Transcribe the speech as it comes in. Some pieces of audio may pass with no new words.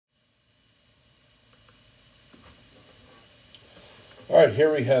All right,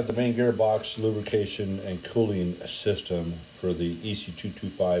 here we have the main gearbox lubrication and cooling system for the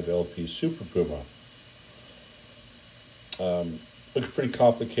EC225 LP Super Puma. Looks pretty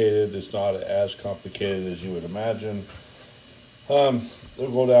complicated. It's not as complicated as you would imagine. We'll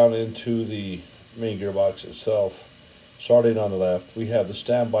go down into the main gearbox itself. Starting on the left, we have the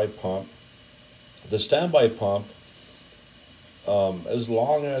standby pump. The standby pump, as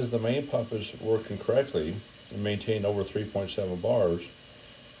long as the main pump is working correctly and maintained over 3.7 bars,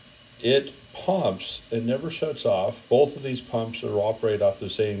 it pumps, it never shuts off. Both of these pumps are operate off the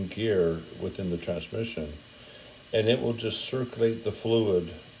same gear within the transmission, and it will just circulate the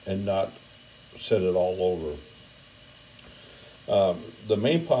fluid and not set it all over. The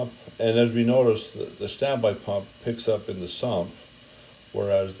main pump, and as we noticed, the standby pump picks up in the sump,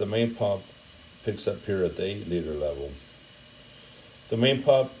 whereas the main pump picks up here at the 8-liter level. The main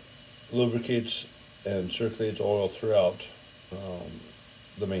pump lubricates and circulates oil throughout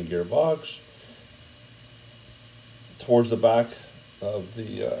the main gearbox. Towards the back of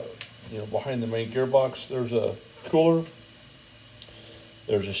the, behind the main gearbox, there's a cooler.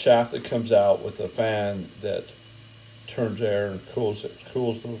 There's a shaft that comes out with a fan that turns air and cools the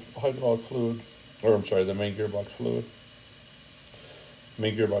hydraulic fluid, the main gearbox fluid.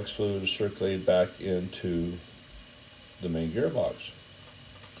 Main gearbox fluid is circulated back into the main gearbox.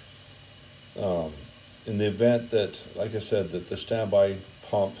 In the event that, like I said, that the standby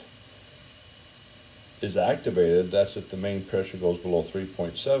pump is activated, that's if the main pressure goes below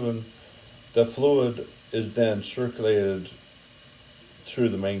 3.7, the fluid is then circulated through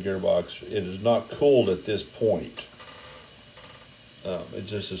the main gearbox. It is not cooled at this point. It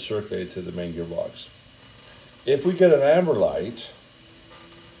just is circulated to the main gearbox. If we get an amber light,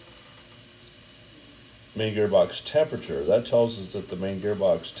 main gearbox temperature, that tells us that the main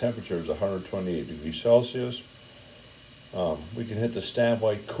gearbox temperature is 128 degrees Celsius. We can hit the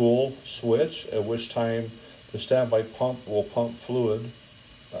standby cool switch, at which time the standby pump will pump fluid.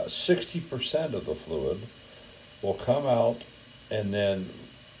 60% of the fluid will come out, and then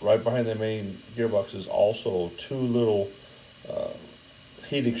right behind the main gearbox is also two little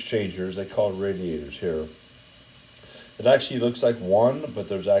heat exchangers. They call it radiators here. It actually looks like one, but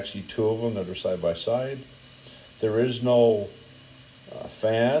there's actually two of them that are side by side. There is no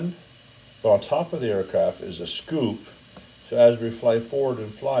fan, but on top of the aircraft is a scoop. So as we fly forward in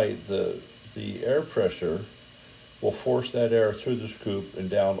flight, the air pressure will force that air through the scoop and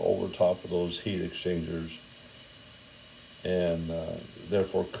down over top of those heat exchangers, and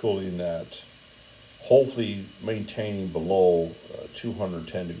therefore cooling that, hopefully maintaining below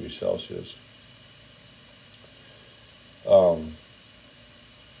 210 degrees Celsius.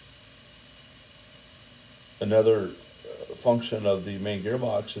 Another function of the main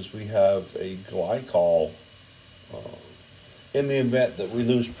gearbox is we have a glycol. In the event that we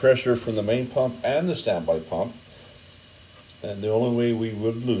lose pressure from the main pump and the standby pump, and the only way we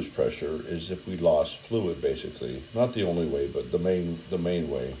would lose pressure is if we lost fluid, basically. Not the only way, but the main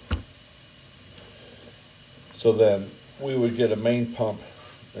way. So then we would get a main pump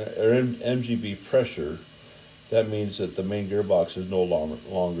or MGB pressure. That means that the main gearbox is no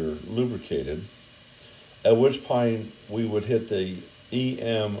longer lubricated, at which point we would hit the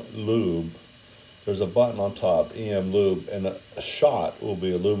EM LUB. There's a button on top, EM LUB, and a shot will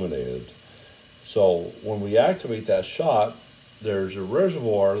be illuminated. So when we activate that shot, there's a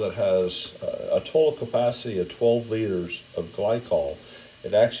reservoir that has a total capacity of 12 liters of glycol.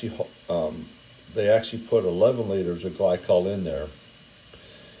 It actually, they actually put 11 liters of glycol in there.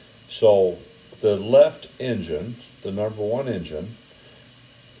 So the left engine, the number one engine,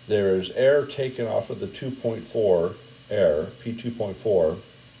 there is air taken off of the 2.4 air, P2.4.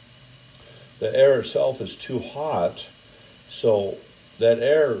 The air itself is too hot, so that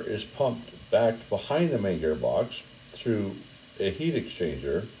air is pumped back behind the main gearbox through a heat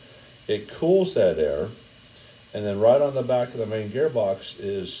exchanger. It cools that air, and then right on the back of the main gearbox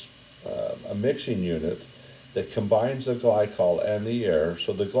is a mixing unit that combines the glycol and the air.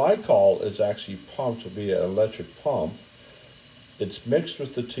 So the glycol is actually pumped via electric pump. It's mixed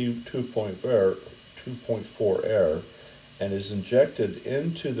with the 2.4 air and is injected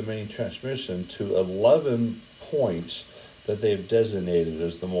into the main transmission to 11 points that they've designated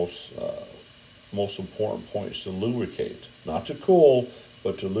as the most important points to lubricate. Not to cool,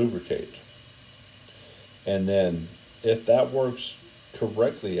 but to lubricate. And then if that works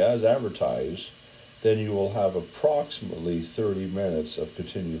correctly as advertised, then you will have approximately 30 minutes of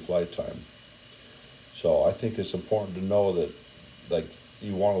continued flight time. So I think it's important to know that, like,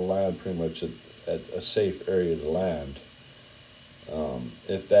 you want to land pretty much at a safe area to land.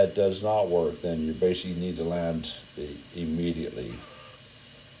 If that does not work, then you basically need to land immediately.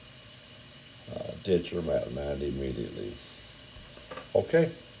 ditch or mat immediately. Okay,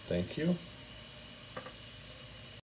 thank you.